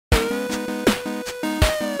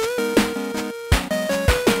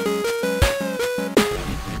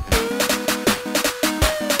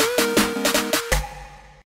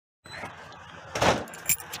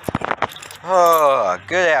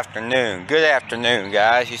afternoon. Good afternoon,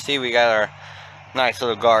 guys. You see we got our nice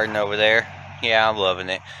little garden over there. Yeah, I'm loving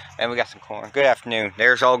it. And we got some corn. Good afternoon.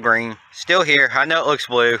 There's all green. Still here. I know it looks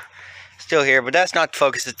blue. Still here, but that's not the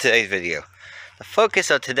focus of today's video. The focus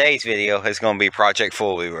of today's video is going to be Project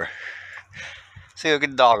Full Weaver. See, look at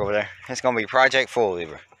the dog over there. It's going to be Project Full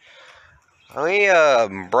Weaver. We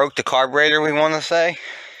broke the carburetor, we want to say.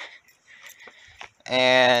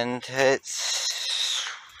 And it's...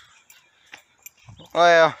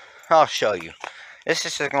 well, I'll show you. This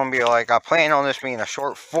is just going to be like, I plan on this being a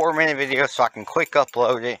short 4-minute video so I can quick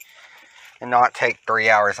upload it and not take 3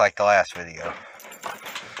 hours like the last video.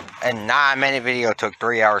 And 9-minute video took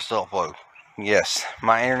 3 hours to upload. Yes,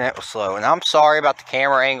 my internet was slow. And I'm sorry about the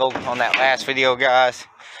camera angle on that last video, guys.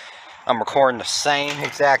 I'm recording the same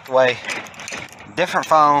exact way. Different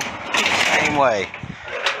phone, same way.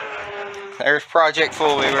 There's Project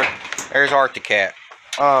Full Weaver. There's Art the cat.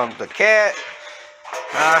 The cat,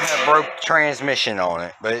 I have broke the transmission on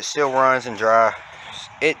it, but it still runs and drives.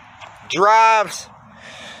 It drives,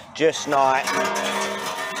 just not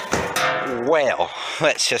well.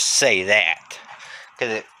 Let's just say that,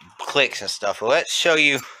 because it clicks and stuff. Well, let's show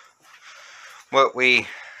you what we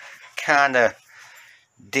kind of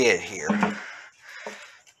did here.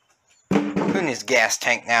 Who needs gas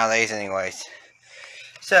tank nowadays, anyways?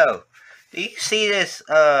 So, do you see this?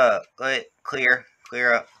 Let it clear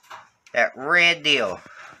up. That red deal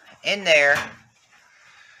in there.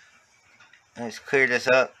 Let's clear this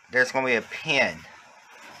up. There's going to be a pin.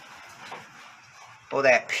 Well,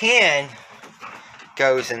 that pin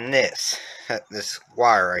goes in this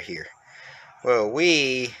wire right here. Well,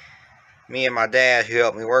 me and my dad, who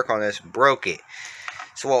helped me work on this, broke it.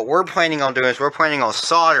 So what we're planning on doing is we're planning on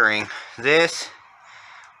soldering this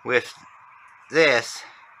with this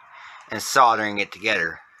and soldering it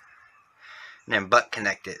together. And then butt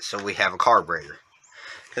connect it so we have a carburetor.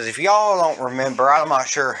 Because if y'all don't remember, I'm not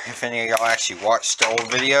sure if any of y'all actually watched the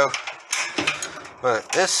old video,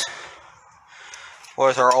 but this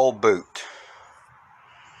was our old boot.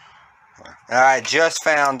 And I just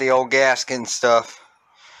found the old gasket and stuff.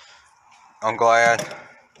 I'm glad.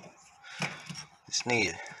 It's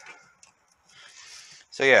needed.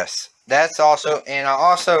 So yes, that's also, and I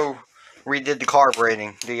also redid the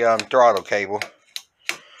carbureting, the throttle cable.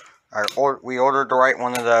 We ordered the right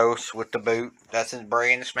one of those with the boot. That's a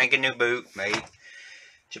brand spanking new boot, made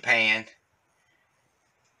Japan,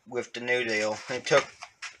 with the new deal. It took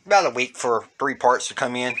about a week for 3 parts to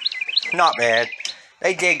come in. Not bad.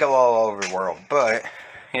 They did go all over the world, but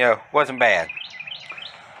you know, wasn't bad.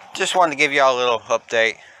 Just wanted to give y'all a little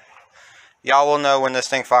update. Y'all will know when this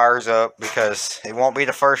thing fires up, because it won't be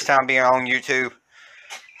the first time being on YouTube.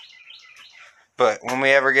 But when we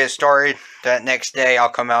ever get started, that next day I'll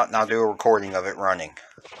come out and I'll do a recording of it running.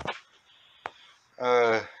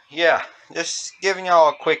 Yeah, just giving y'all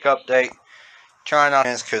a quick update. Trying not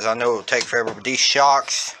to, because I know it'll take forever, but these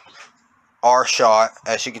shocks are shot.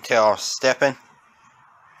 As you can tell, I'm stepping.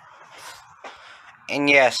 And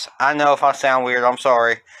yes, I know if I sound weird, I'm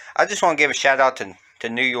sorry. I just want to give a shout out to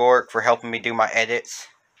New York for helping me do my edits,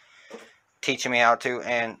 teaching me how to,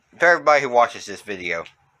 and for everybody who watches this video.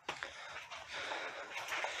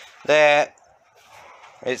 That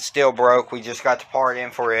it's still broke. We just got the part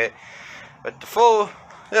in for it, but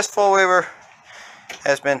this Full Weaver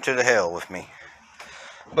has been to the hell with me.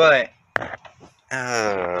 But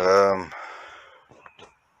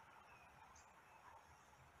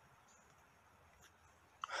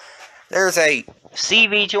there's a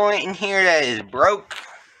CV joint in here that is broke.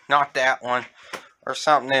 Not that one. Or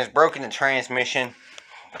something that is broken in transmission.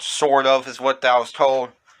 Sort of is what I was told.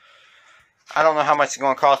 I don't know how much it's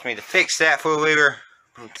going to cost me to fix that Full Weaver.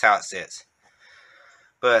 That's how it sits.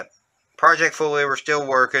 But Project Full Weaver still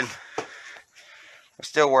working. I'm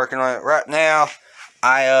still working on it. Right now,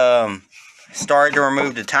 I started to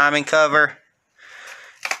remove the timing cover.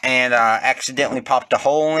 And I accidentally popped a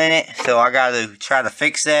hole in it. So I got to try to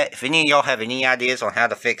fix that. If any of y'all have any ideas on how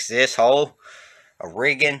to fix this hole, a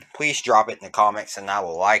rigging, please drop it in the comments and I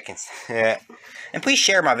will like and and please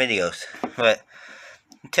share my videos. But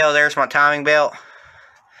until there's my timing belt.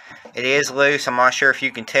 It is loose. I'm not sure if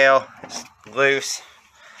you can tell. It's loose.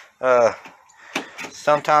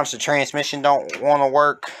 Sometimes the transmission don't want to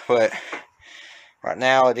work, but right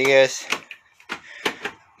now it is.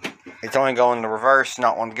 It's only going in the reverse,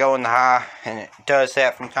 not want to go in the high, and it does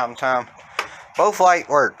that from time to time. Both light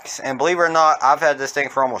works, and believe it or not, I've had this thing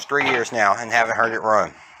for almost 3 years now and haven't heard it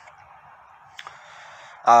run.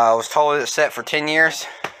 I was told it's set for 10 years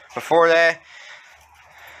before that,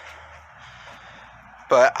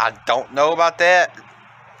 but I don't know about that.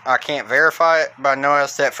 I can't verify it, but I know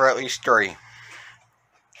it's set for at least 3.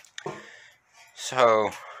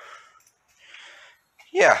 So,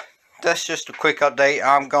 yeah, that's just a quick update.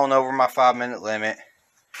 I'm going over my 5-minute limit.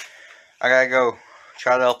 I gotta go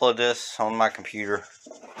try to upload this on my computer.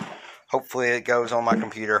 Hopefully it goes on my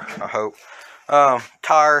computer, I hope.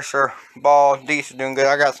 Tires are bald, these are doing good.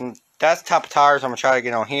 I got some, that's the type of tires I'm gonna try to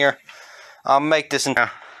get on here. I'll make this in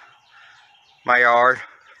my yard.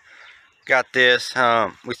 Got this,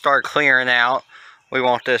 we started clearing out. We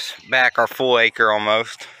want this back our full acre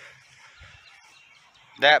almost.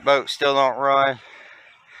 That boat still don't run.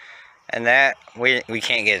 And that, we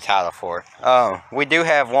can't get a title for it. We do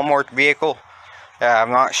have one more vehicle that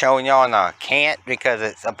I'm not showing y'all, and I can't because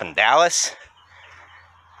it's up in Dallas.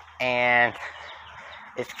 And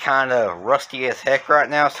it's kind of rusty as heck right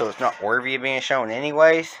now, so it's not worthy of being shown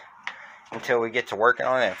anyways. Until we get to working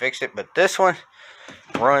on it and fix it. But this one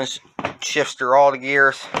runs, shifts through all the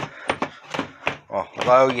gears. Well,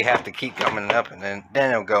 low, you have to keep coming up, and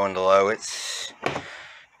then it'll go into low. It's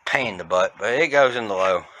pain in the butt, but it goes into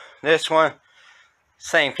low. This one,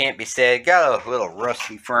 same can't be said. Got a little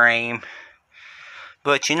rusty frame.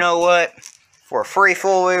 But you know what? For a free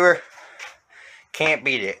four-wheeler, can't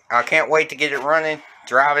beat it. I can't wait to get it running,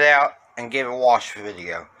 drive it out, and give it a wash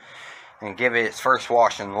video. And give it its first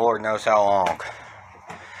wash in Lord knows how long.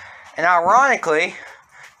 And ironically,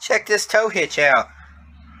 check this tow hitch out.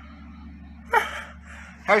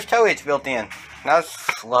 There's tow hitch built in.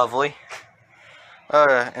 That's lovely.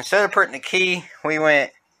 Instead of putting the key, we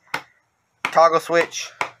went toggle switch.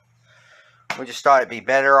 We just thought it'd be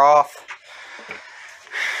better off.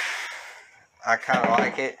 I kind of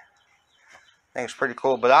like it. I think it's pretty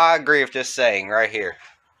cool. But I agree with this saying right here.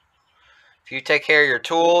 If you take care of your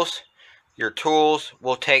tools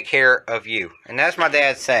will take care of you. And that's my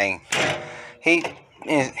dad's saying. He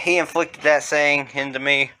inflicted that saying into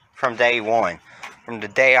me from day one. From the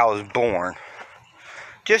day I was born.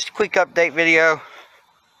 Just a quick update video.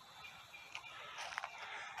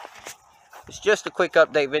 It's just a quick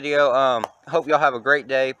update video. Hope y'all have a great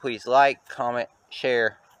day. Please like, comment,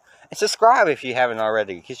 share, and subscribe if you haven't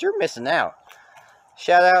already, because you're missing out.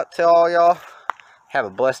 Shout out to all y'all. Have a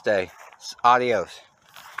blessed day. Adios.